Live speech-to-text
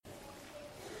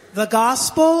The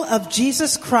Gospel of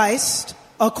Jesus Christ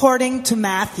according to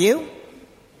Matthew,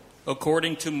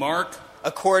 according to Mark,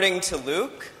 according to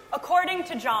Luke, according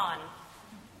to John.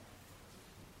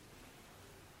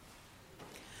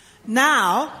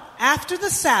 Now, after the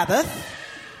Sabbath,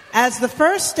 as the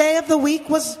first day of the week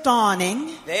was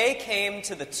dawning, they came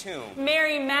to the tomb.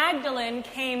 Mary Magdalene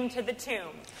came to the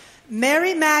tomb.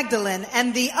 Mary Magdalene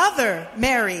and the other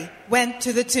Mary went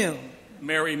to the tomb.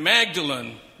 Mary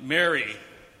Magdalene, Mary,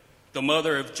 the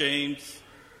mother of James,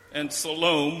 and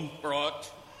Salome brought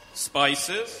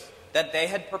spices that they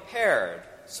had prepared,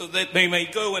 so that they may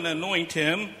go and anoint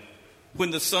him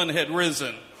when the sun had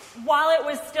risen. While it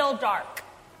was still dark.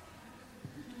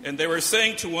 And they were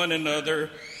saying to one another,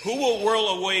 "Who will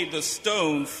roll away the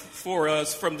stone for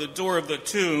us from the door of the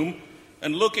tomb?"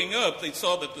 And looking up, they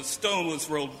saw that the stone was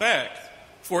rolled back,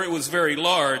 for it was very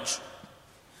large.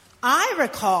 I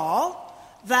recall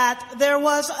that there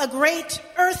was a great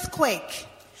earthquake,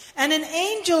 and an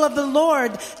angel of the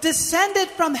Lord descended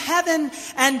from heaven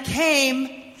and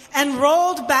came and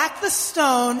rolled back the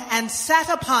stone and sat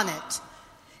upon it.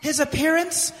 His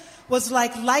appearance was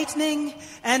like lightning,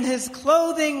 and his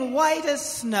clothing white as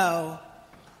snow.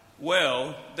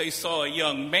 Well, they saw a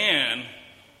young man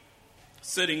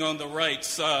sitting on the right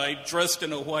side, dressed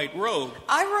in a white robe.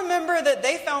 I remember that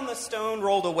they found the stone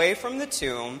rolled away from the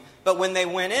tomb, but when they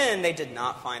went in, they did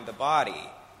not find the body.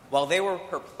 While they were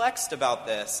perplexed about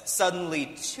this, suddenly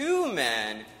 2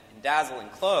 men in dazzling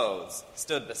clothes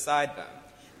stood beside them.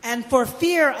 And for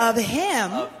fear of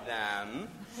him,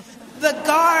 the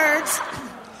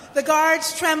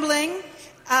guards trembling,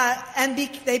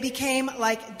 they became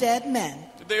like dead men.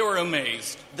 They were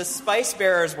amazed. The spice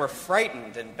bearers were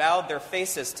frightened and bowed their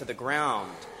faces to the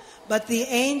ground. But the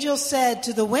angel said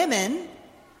to the women,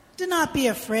 "Do not be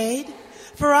afraid,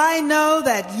 for I know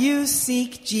that you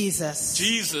seek Jesus."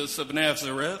 Jesus of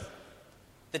Nazareth.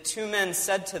 The 2 men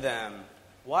said to them,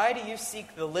 "Why do you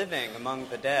seek the living among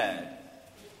the dead?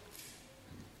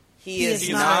 He is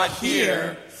not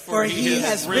here, for he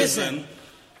has risen.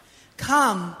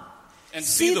 Come and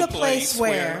see the place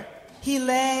where he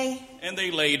lay." And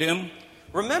they laid him.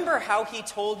 Remember how he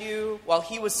told you while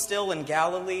he was still in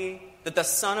Galilee that the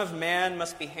Son of Man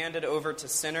must be handed over to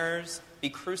sinners, be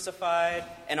crucified,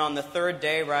 and on the 3rd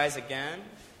day rise again?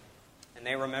 And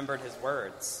they remembered his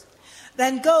words.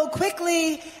 Then go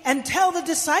quickly and tell the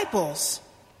disciples,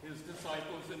 his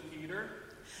disciples and Peter,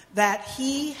 that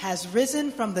he has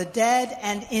risen from the dead,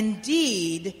 and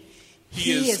indeed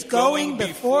he is going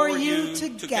before you to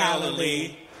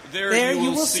Galilee. There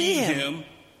you will see him,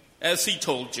 as he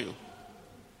told you.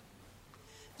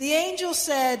 The angel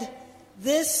said,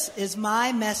 "This is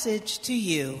my message to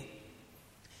you."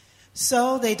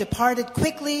 So they departed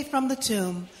quickly from the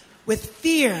tomb with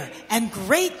fear and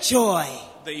great joy.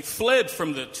 They fled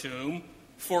from the tomb,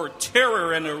 for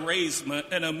terror and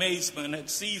amazement had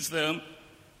seized them,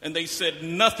 and they said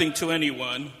nothing to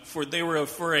anyone, for they were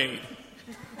afraid.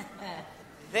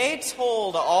 They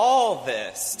told all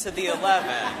this to the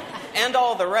 11 and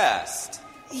all the rest.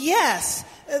 Yes,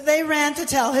 they ran to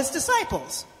tell his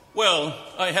disciples. Well,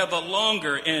 I have a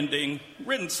longer ending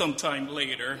written sometime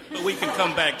later, but we can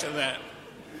come back to that.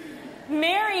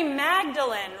 Mary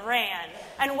Magdalene ran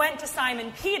and went to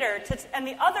Simon Peter and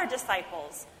the other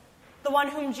disciples, the one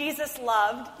whom Jesus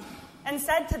loved, and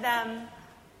said to them,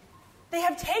 "They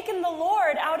have taken the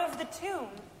Lord out of the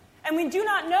tomb, and we do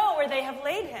not know where they have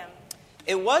laid him."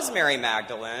 It was Mary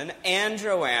Magdalene and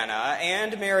Joanna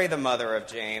and Mary the mother of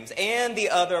James and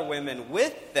the other women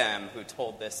with them who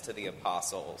told this to the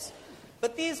apostles.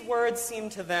 But these words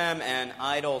seemed to them an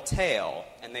idle tale,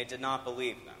 and they did not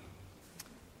believe them.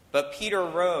 But Peter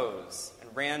rose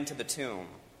and ran to the tomb.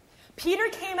 Peter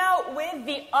came out with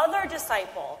the other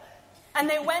disciple, and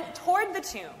they went toward the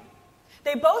tomb.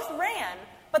 They both ran,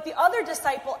 but the other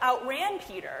disciple outran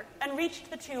Peter and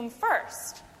reached the tomb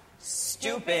first.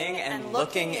 Stooping and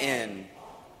looking in,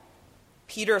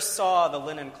 Peter saw the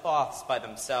linen cloths by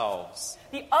themselves.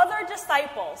 The other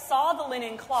disciple saw the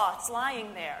linen cloths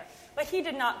lying there, but he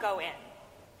did not go in.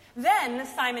 Then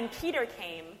Simon Peter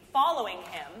came, following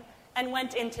him, and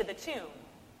went into the tomb.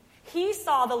 He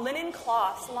saw the linen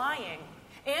cloths lying,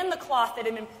 and the cloth that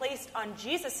had been placed on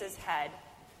Jesus' head,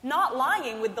 not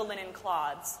lying with the linen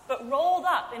cloths, but rolled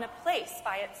up in a place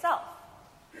by itself.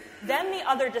 Then the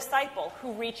other disciple,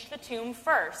 who reached the tomb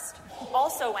first,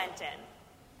 also went in,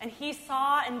 and he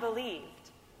saw and believed.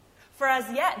 For as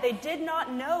yet they did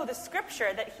not know the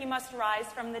scripture that he must rise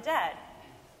from the dead.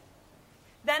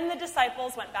 Then the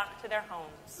disciples went back to their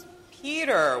homes.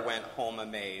 Peter went home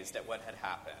amazed at what had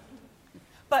happened.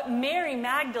 But Mary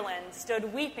Magdalene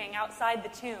stood weeping outside the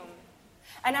tomb.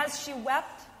 And as she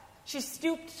wept, She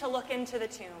stooped to look into the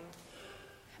tomb,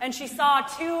 and she saw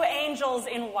 2 angels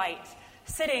in white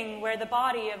sitting where the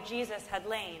body of Jesus had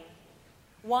lain,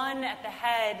 one at the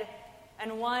head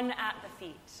and one at the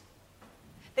feet.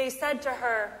 They said to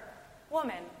her,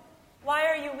 "Woman, why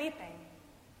are you weeping?"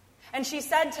 And she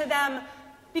said to them,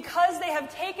 "Because they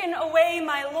have taken away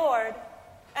my Lord,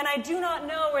 and I do not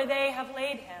know where they have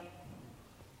laid him."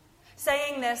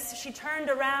 Saying this, she turned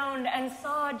around and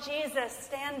saw Jesus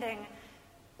standing,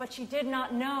 but she did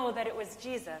not know that it was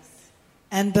Jesus.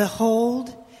 And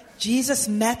behold, Jesus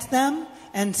met them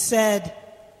and said,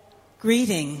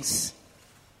 "Greetings."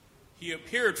 He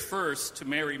appeared first to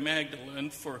Mary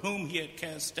Magdalene, for whom he had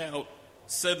cast out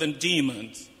 7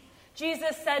 demons.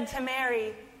 Jesus said to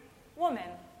Mary,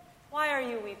 "Woman, why are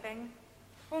you weeping?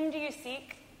 Whom do you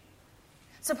seek?"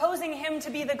 Supposing him to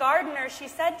be the gardener, she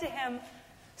said to him,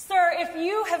 "Sir, if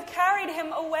you have carried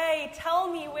him away, tell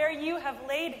me where you have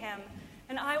laid him,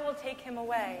 and I will take him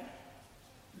away."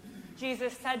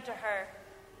 Jesus said to her,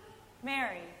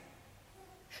 "Mary."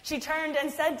 She turned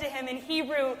and said to him in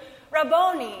Hebrew,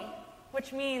 "Rabboni,"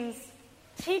 which means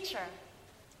teacher.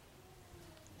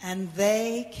 And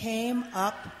they came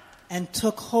up and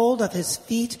took hold of his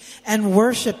feet and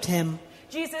worshipped him.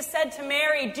 Jesus said to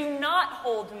Mary, "Do not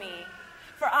hold me,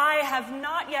 for I have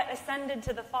not yet ascended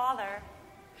to the Father.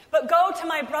 But go to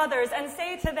my brothers and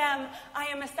say to them, I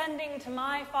am ascending to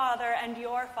my Father and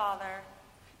your Father,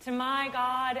 to my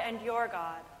God and your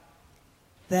God."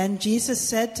 Then Jesus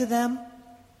said to them,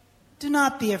 "Do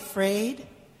not be afraid.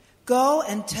 Go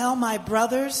and tell my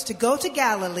brothers to go to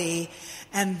Galilee,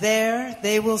 and there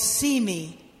they will see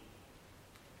me."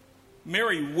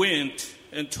 Mary went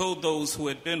and told those who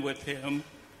had been with him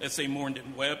as they mourned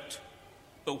and wept.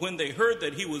 But when they heard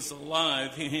that he was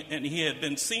alive and he had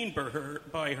been seen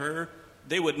by her,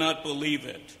 they would not believe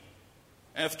it.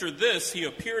 After this, he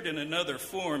appeared in another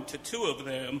form to 2 of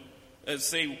them as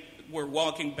they were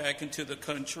walking back into the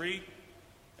country.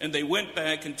 And they went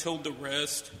back and told the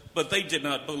rest, but they did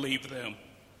not believe them.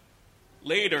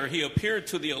 Later, he appeared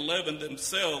to the 11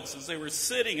 themselves as they were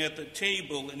sitting at the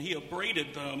table, and he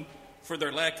upbraided them for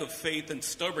their lack of faith and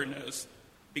stubbornness,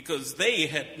 because they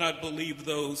had not believed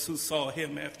those who saw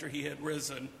him after he had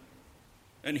risen.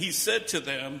 And he said to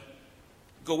them,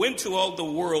 "Go into all the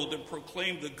world and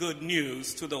proclaim the good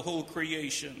news to the whole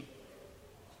creation."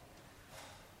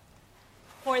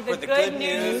 For the good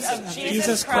news of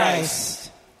Jesus Christ.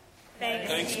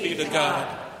 Thanks be to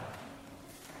God.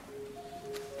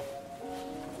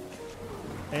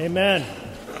 Amen.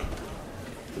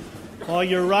 While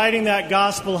you're riding that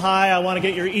gospel high, I want to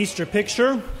get your Easter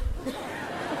picture.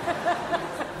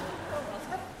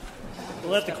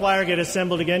 We'll let the choir get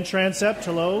assembled again. Transept,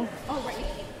 hello.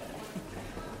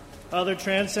 Other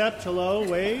transept, hello,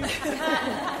 wave. There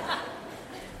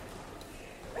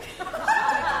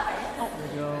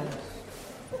we go.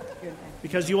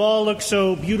 Because you all look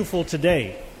so beautiful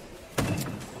today,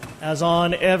 as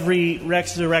on every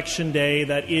Resurrection Day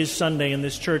that is Sunday in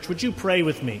this church. Would you pray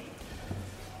with me?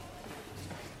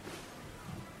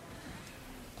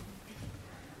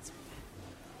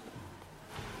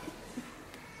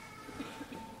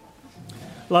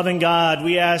 Loving God,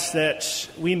 we ask that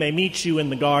we may meet you in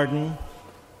the garden,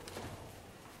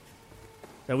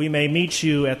 that we may meet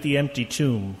you at the empty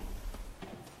tomb,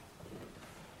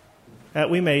 that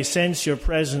we may sense your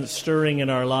presence stirring in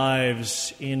our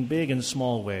lives in big and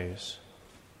small ways,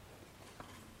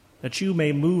 that you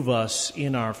may move us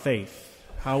in our faith,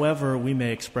 however we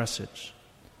may express it,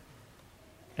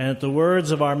 and that the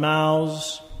words of our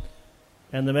mouths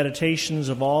and the meditations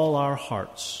of all our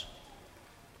hearts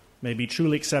may be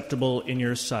truly acceptable in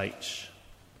your sight.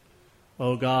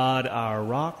 O God, our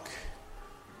rock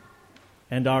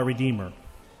and our Redeemer.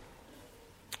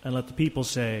 And let the people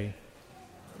say,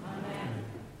 Amen.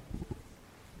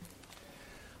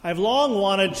 I've long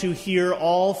wanted to hear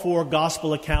all 4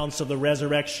 gospel accounts of the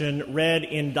resurrection read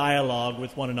in dialogue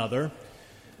with one another,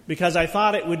 because I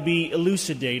thought it would be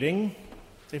elucidating,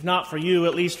 if not for you,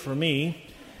 at least for me.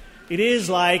 It is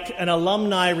like an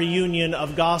alumni reunion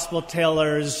of gospel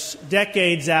tellers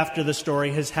decades after the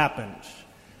story has happened.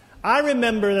 I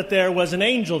remember that there was an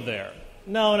angel there.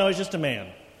 No, it was just a man.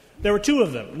 There were 2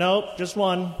 of them. No, just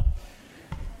one.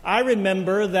 I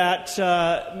remember that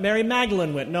Mary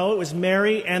Magdalene went. No, it was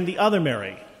Mary and the other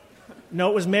Mary.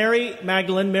 No, it was Mary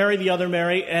Magdalene, Mary the other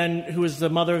Mary, and who was the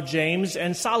mother of James,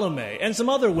 and Salome, and some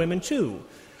other women too.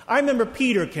 I remember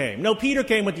Peter came. No, Peter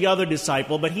came with the other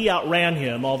disciple, but he outran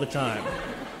him all the time.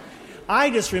 I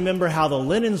just remember how the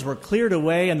linens were cleared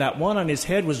away and that one on his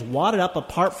head was wadded up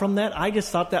apart from that. I just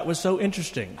thought that was so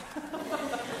interesting.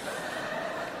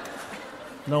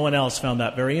 No one else found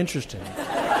that very interesting.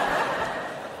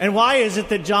 And why is it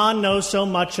that John knows so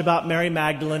much about Mary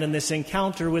Magdalene and this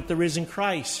encounter with the risen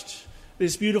Christ?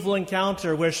 This beautiful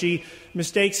encounter where she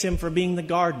mistakes him for being the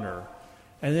gardener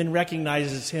and then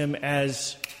recognizes him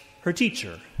as her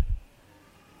teacher.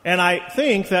 And I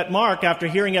think that Mark, after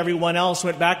hearing everyone else,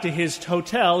 went back to his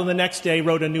hotel and the next day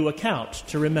wrote a new account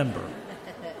to remember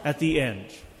at the end.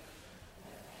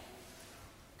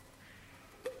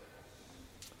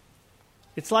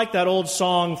 It's like that old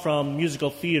song from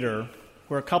musical theater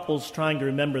where a couple's trying to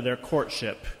remember their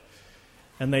courtship.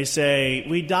 And they say,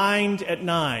 we dined at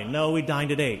 9. No, we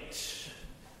dined at 8.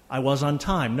 I was on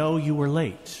time. No, you were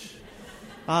late.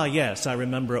 Ah, yes, I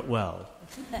remember it well.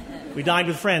 We dined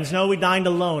with friends. No, we dined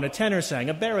alone. A tenor sang,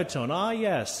 a baritone. Ah,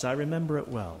 yes, I remember it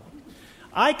well.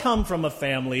 I come from a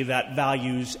family that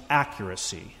values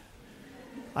accuracy.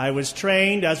 I was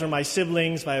trained, as were my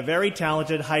siblings, by a very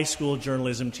talented high school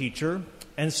journalism teacher.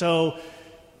 And so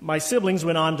my siblings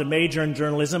went on to major in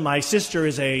journalism. My sister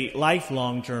is a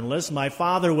lifelong journalist. My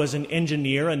father was an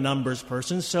engineer, a numbers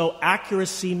person. So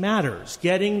accuracy matters.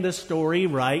 Getting the story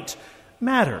right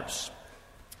matters.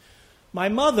 My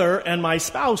mother and my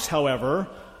spouse, however,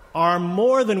 are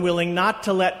more than willing not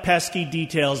to let pesky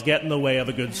details get in the way of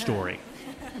a good story.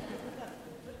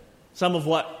 Some of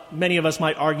what many of us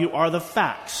might argue are the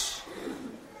facts.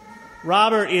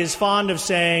 Robert is fond of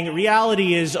saying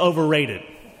reality is overrated.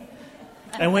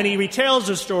 And when he retells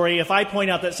a story, if I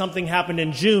point out that something happened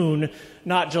in June,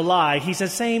 not July, he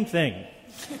says, same thing.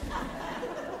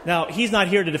 Now, he's not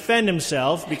here to defend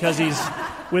himself because he's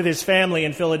with his family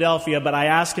in Philadelphia, but I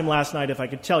asked him last night if I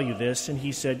could tell you this, and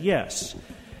he said yes.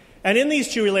 And in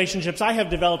these two relationships, I have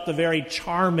developed a very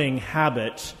charming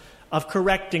habit of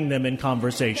correcting them in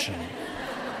conversation.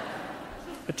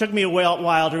 It took me a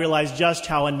while to realize just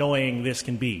how annoying this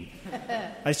can be.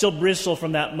 I still bristle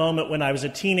from that moment when I was a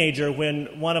teenager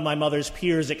when one of my mother's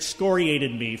peers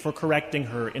excoriated me for correcting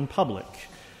her in public.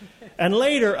 And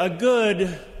later, a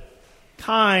good,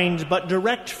 kind, but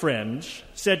direct friend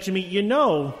said to me, you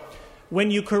know,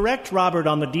 when you correct Robert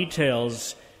on the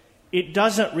details, it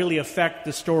doesn't really affect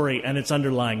the story and its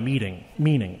underlying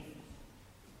meaning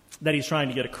that he's trying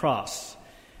to get across.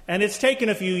 And it's taken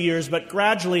a few years, but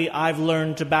gradually I've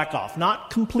learned to back off, not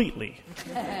completely.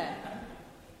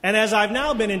 And as I've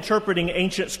now been interpreting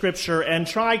ancient scripture and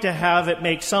tried to have it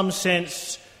make some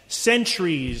sense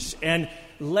centuries and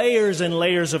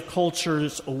layers of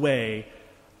cultures away,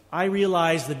 I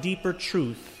realize the deeper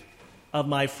truth of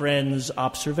my friend's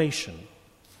observation.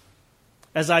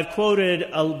 As I've quoted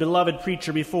a beloved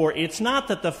preacher before, it's not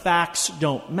that the facts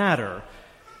don't matter.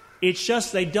 It's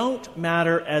just they don't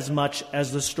matter as much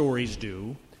as the stories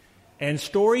do, and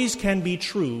stories can be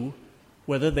true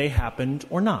whether they happened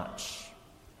or not.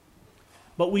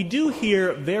 But we do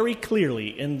hear very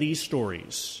clearly in these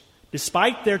stories,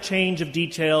 despite their change of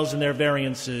details and their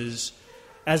variances,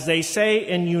 as they say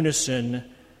in unison,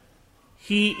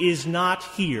 He is not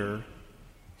here,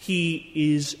 He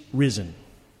is risen.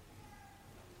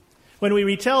 When we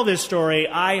retell this story,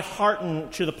 I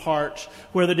hearken to the part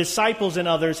where the disciples and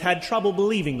others had trouble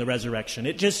believing the resurrection.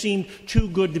 It just seemed too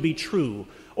good to be true,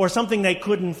 or something they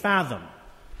couldn't fathom.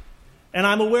 And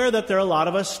I'm aware that there are a lot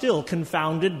of us still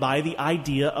confounded by the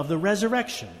idea of the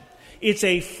resurrection. It's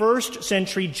a first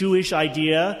century Jewish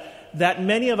idea that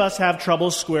many of us have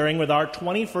trouble squaring with our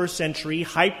 21st century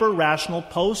hyper-rational,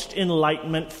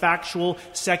 post-Enlightenment, factual,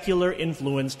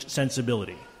 secular-influenced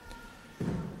sensibility.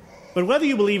 But whether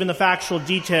you believe in the factual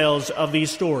details of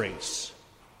these stories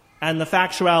and the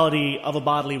factuality of a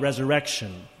bodily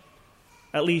resurrection,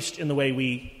 at least in the way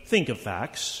we think of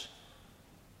facts,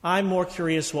 I'm more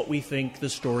curious what we think the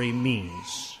story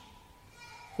means.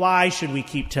 Why should we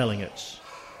keep telling it?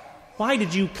 Why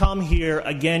did you come here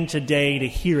again today to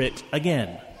hear it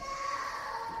again?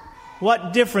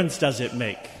 What difference does it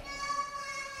make?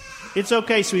 It's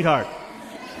okay, sweetheart.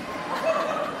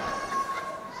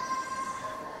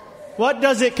 What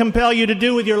does it compel you to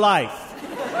do with your life?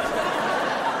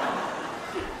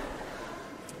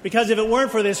 Because if it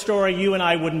weren't for this story, you and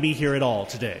I wouldn't be here at all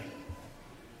today.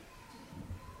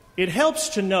 It helps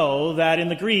to know that in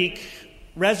the Greek,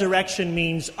 resurrection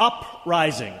means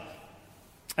uprising.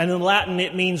 And in Latin,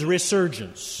 it means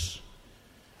resurgence.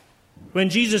 When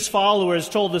Jesus' followers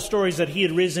told the stories that he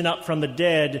had risen up from the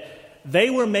dead, they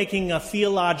were making a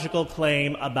theological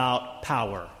claim about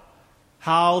power.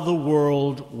 How the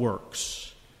world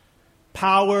works.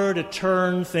 Power to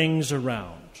turn things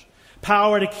around.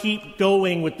 Power to keep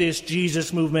going with this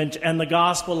Jesus movement and the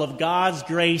gospel of God's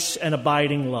grace and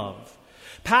abiding love.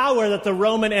 Power that the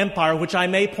Roman Empire, which I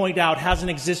may point out hasn't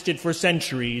existed for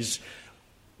centuries,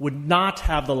 would not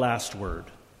have the last word.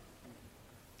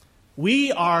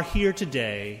 We are here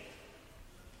today,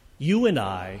 you and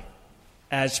I,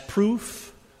 as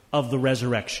proof of the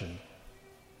resurrection.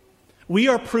 We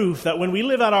are proof that when we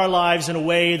live out our lives in a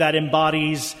way that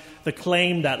embodies the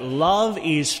claim that love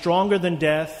is stronger than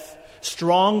death,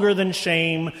 stronger than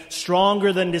shame,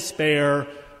 stronger than despair,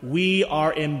 we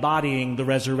are embodying the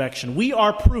resurrection. We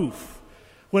are proof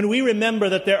when we remember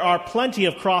that there are plenty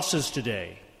of crosses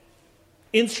today,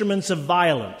 instruments of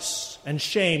violence and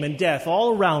shame and death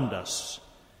all around us,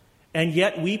 and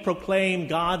yet we proclaim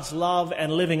God's love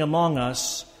and living among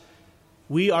us.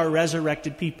 We are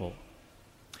resurrected people.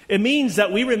 It means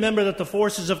that we remember that the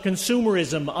forces of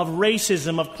consumerism, of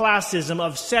racism, of classism,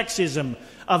 of sexism,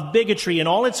 of bigotry in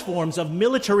all its forms, of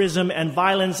militarism and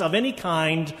violence of any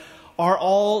kind are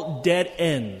all dead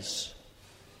ends.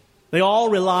 They all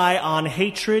rely on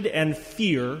hatred and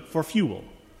fear for fuel.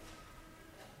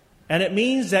 And it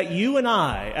means that you and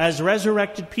I, as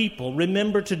resurrected people,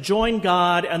 remember to join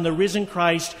God and the risen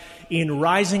Christ in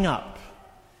rising up,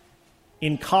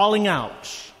 in calling out,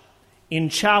 in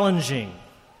challenging,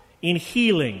 in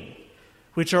healing,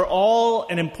 which are all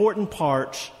an important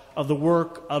part of the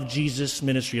work of Jesus'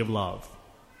 ministry of love.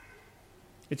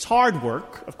 It's hard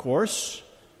work, of course,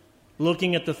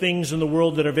 looking at the things in the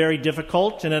world that are very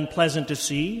difficult and unpleasant to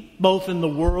see, both in the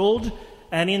world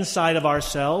and inside of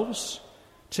ourselves,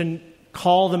 to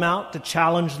call them out, to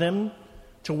challenge them,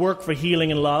 to work for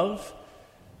healing and love.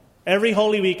 Every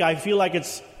Holy Week, I feel like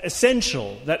it's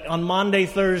essential that on Maundy,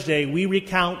 Thursday, we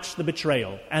recount the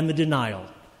betrayal and the denial,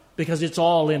 because it's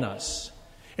all in us.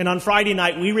 And on Friday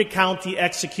night, we recount the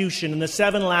execution and the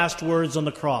 7 last words on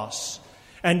the cross,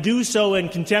 and do so in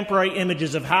contemporary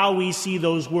images of how we see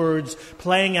those words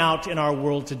playing out in our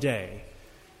world today.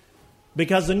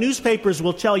 Because the newspapers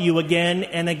will tell you again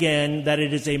and again that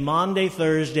it is a Maundy,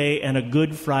 Thursday, and a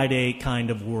Good Friday kind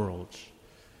of world.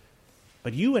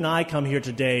 But you and I come here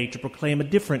today to proclaim a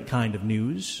different kind of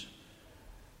news,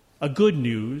 a good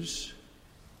news,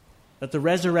 that the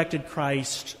resurrected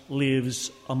Christ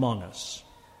lives among us.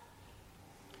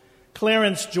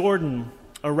 Clarence Jordan,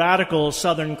 a radical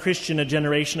Southern Christian a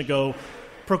generation ago,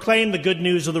 proclaimed the good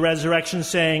news of the resurrection,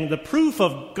 saying, "The proof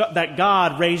of that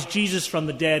God raised Jesus from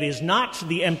the dead is not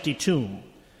the empty tomb,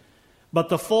 but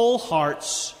the full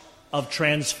hearts of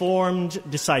transformed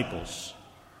disciples.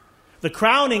 The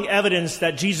crowning evidence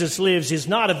that Jesus lives is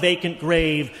not a vacant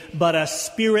grave, but a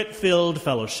spirit-filled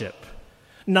fellowship.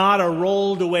 Not a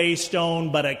rolled-away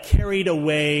stone, but a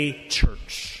carried-away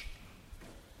church."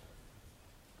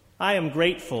 I am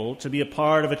grateful to be a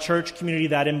part of a church community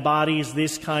that embodies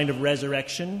this kind of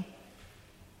resurrection,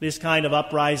 this kind of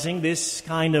uprising, this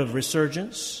kind of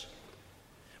resurgence.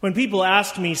 When people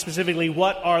ask me specifically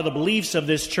what are the beliefs of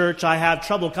this church, I have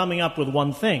trouble coming up with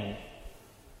one thing,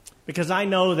 because I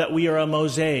know that we are a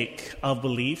mosaic of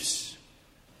beliefs,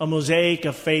 a mosaic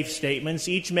of faith statements,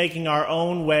 each making our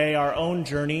own way, our own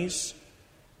journeys,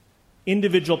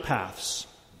 individual paths.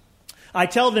 I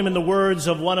tell them in the words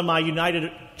of one of my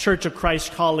United Church of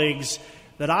Christ colleagues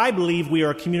that I believe we are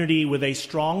a community with a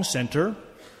strong center,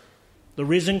 the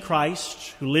risen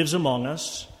Christ who lives among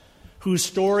us, whose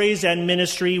stories and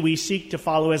ministry we seek to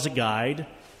follow as a guide,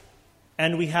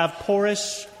 and we have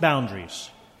porous boundaries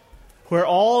where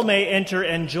all may enter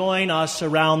and join us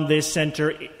around this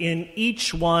center, in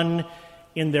each one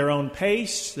in their own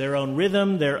pace, their own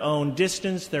rhythm, their own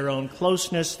distance, their own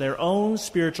closeness, their own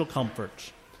spiritual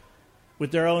comfort,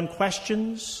 with their own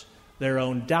questions, their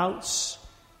own doubts,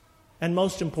 and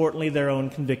most importantly, their own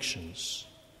convictions.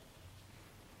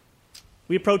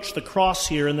 We approach the cross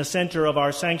here in the center of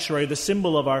our sanctuary, the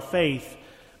symbol of our faith,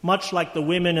 much like the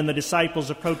women and the disciples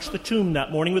approached the tomb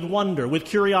that morning, with wonder, with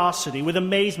curiosity, with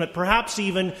amazement, perhaps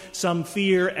even some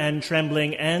fear and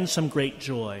trembling and some great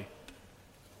joy.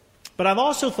 But I've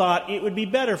also thought it would be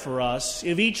better for us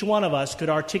if each one of us could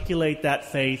articulate that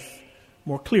faith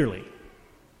more clearly.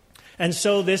 And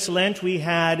so this Lent we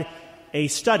had a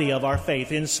study of our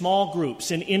faith in small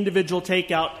groups, in individual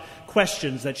takeout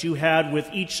questions that you had with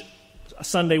each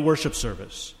Sunday worship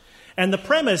service. And the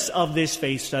premise of this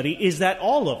faith study is that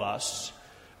all of us,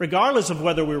 regardless of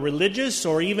whether we're religious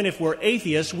or even if we're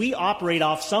atheists, we operate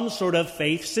off some sort of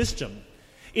faith system.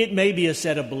 It may be a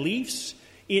set of beliefs,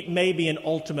 it may be an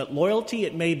ultimate loyalty,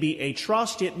 it may be a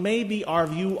trust, it may be our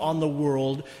view on the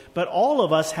world, but all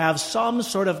of us have some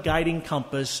sort of guiding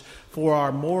compass for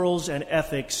our morals and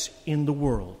ethics in the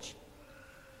world.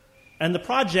 And the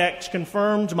project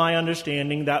confirmed my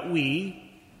understanding that we,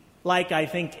 like I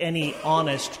think any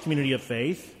honest community of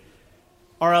faith,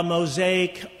 are a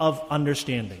mosaic of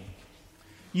understanding.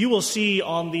 You will see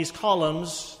on these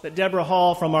columns that Deborah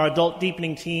Hall from our Adult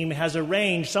Deepening team has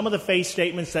arranged some of the faith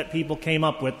statements that people came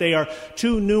up with. They are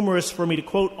too numerous for me to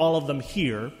quote all of them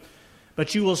here,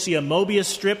 but you will see a Mobius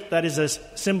strip that is a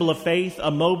symbol of faith, a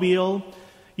mobile.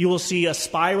 You will see a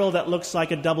spiral that looks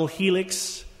like a double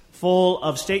helix full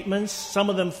of statements, some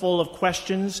of them full of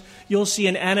questions. You'll see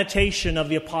an annotation of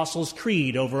the Apostles'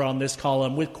 Creed over on this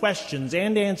column with questions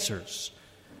and answers.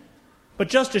 But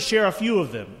just to share a few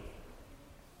of them,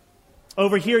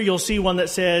 over here you'll see one that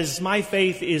says, "My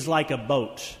faith is like a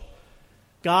boat.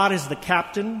 God is the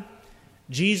captain,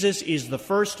 Jesus is the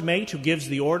first mate who gives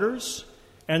the orders,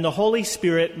 and the Holy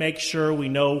Spirit makes sure we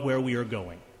know where we are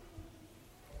going."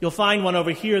 You'll find one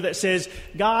over here that says,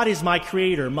 "God is my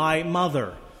creator, my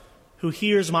mother, who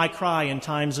hears my cry in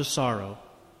times of sorrow.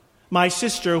 My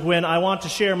sister, when I want to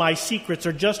share my secrets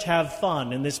or just have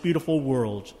fun in this beautiful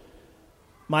world.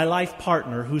 My life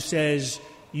partner, who says,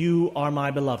 'You are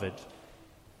my beloved.'"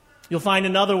 You'll find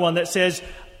another one that says,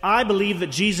 "I believe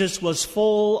that Jesus was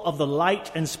full of the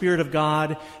light and Spirit of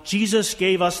God. Jesus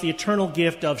gave us the eternal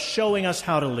gift of showing us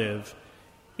how to live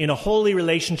in a holy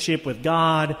relationship with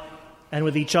God and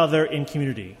with each other in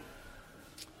community."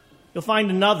 You'll find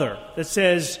another that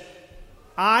says,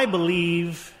 "I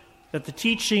believe that the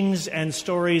teachings and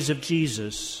stories of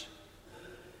Jesus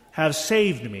have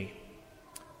saved me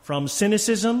from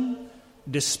cynicism,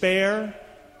 despair,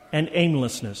 and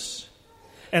aimlessness.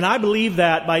 And I believe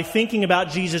that by thinking about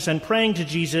Jesus and praying to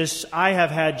Jesus, I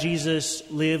have had Jesus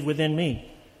live within me."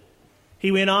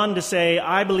 He went on to say,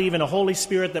 "I believe in a Holy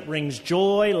Spirit that brings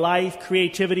joy, life,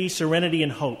 creativity, serenity,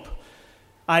 and hope.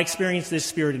 I experience this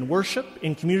Spirit in worship,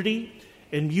 in community,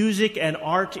 in music and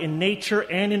art, in nature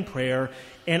and in prayer.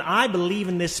 And I believe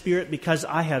in this Spirit because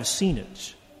I have seen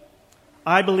it.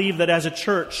 I believe that as a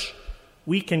church,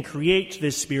 we can create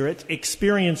this Spirit,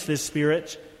 experience this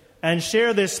Spirit, and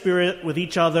share this Spirit with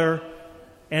each other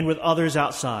and with others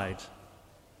outside.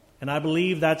 And I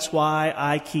believe that's why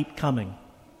I keep coming."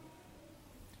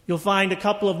 You'll find a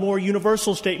couple of more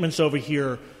universal statements over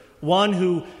here. One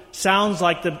who sounds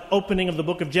like the opening of the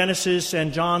book of Genesis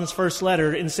and John's first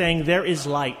letter in saying, "There is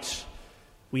light.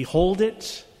 We hold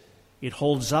it. It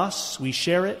holds us. We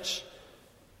share it.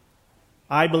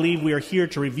 I believe we are here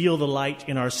to reveal the light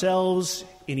in ourselves,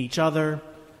 in each other.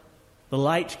 The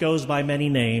light goes by many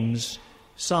names.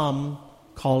 Some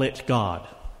call it God."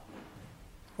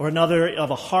 Or another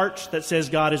of a heart that says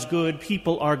God is good,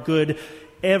 people are good,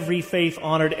 every faith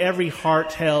honored, every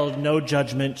heart held, no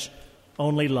judgment,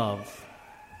 only love.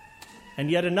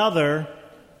 And yet another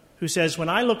who says, "When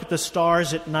I look at the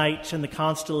stars at night and the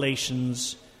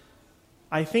constellations,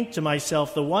 I think to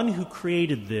myself, the one who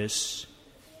created this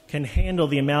can handle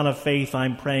the amount of faith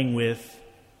I'm praying with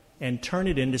and turn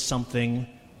it into something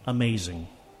amazing."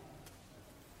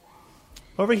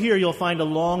 Over here you'll find a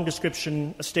long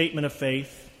description, a statement of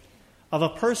faith, of a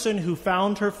person who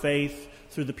found her faith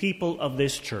through the people of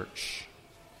this church.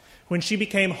 When she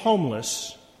became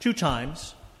homeless 2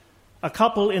 times, a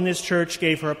couple in this church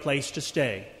gave her a place to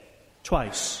stay,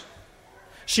 twice.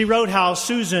 She wrote how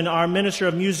Susan, our minister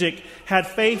of music, had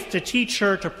faith to teach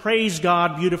her to praise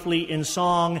God beautifully in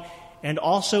song and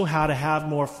also how to have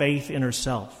more faith in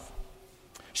herself.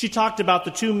 She talked about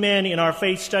the 2 men in our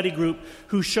faith study group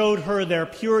who showed her their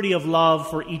purity of love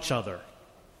for each other.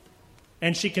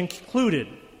 And she concluded,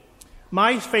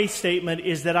 "My faith statement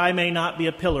is that I may not be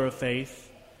a pillar of faith,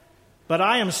 but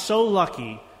I am so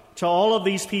lucky to all of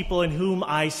these people in whom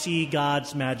I see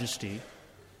God's majesty.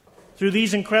 Through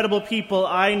these incredible people,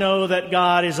 I know that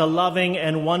God is a loving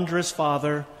and wondrous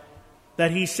Father,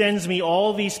 that He sends me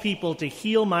all these people to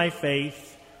heal my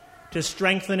faith, to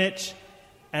strengthen it,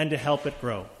 and to help it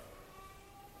grow."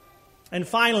 And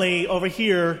finally, over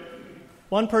here,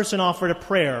 one person offered a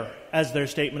prayer as their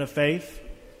statement of faith.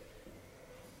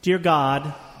 "Dear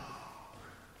God,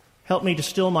 help me to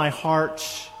still my heart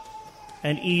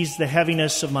and ease the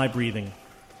heaviness of my breathing.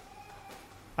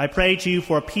 I pray to you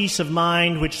for a peace of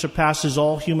mind which surpasses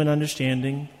all human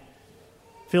understanding.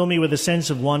 Fill me with a sense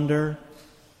of wonder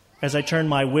as I turn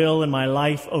my will and my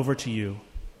life over to you.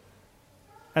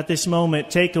 At this moment,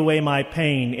 take away my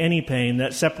pain, any pain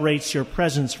that separates your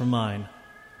presence from mine.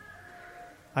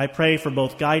 I pray for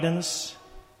both guidance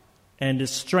and the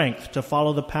strength to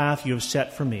follow the path you have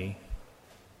set for me.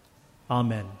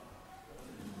 Amen."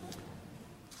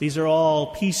 These are all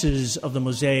pieces of the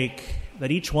mosaic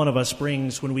that each one of us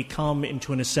brings when we come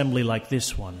into an assembly like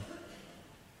this one.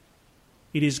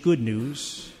 It is good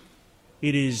news.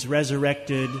 It is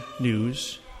resurrected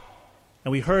news.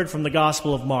 And we heard from the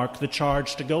Gospel of Mark the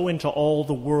charge to go into all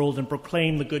the world and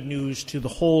proclaim the good news to the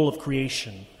whole of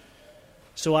creation.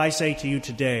 So I say to you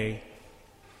today,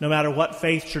 no matter what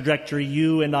faith trajectory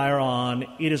you and I are on,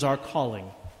 it is our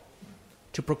calling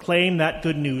to proclaim that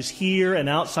good news here and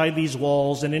outside these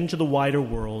walls and into the wider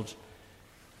world.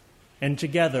 And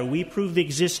together we prove the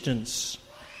existence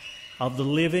of the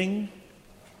living,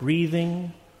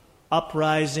 breathing,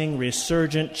 uprising,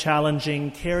 resurgent,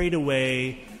 challenging, carried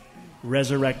away,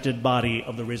 resurrected body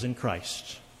of the risen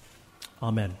Christ.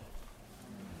 Amen.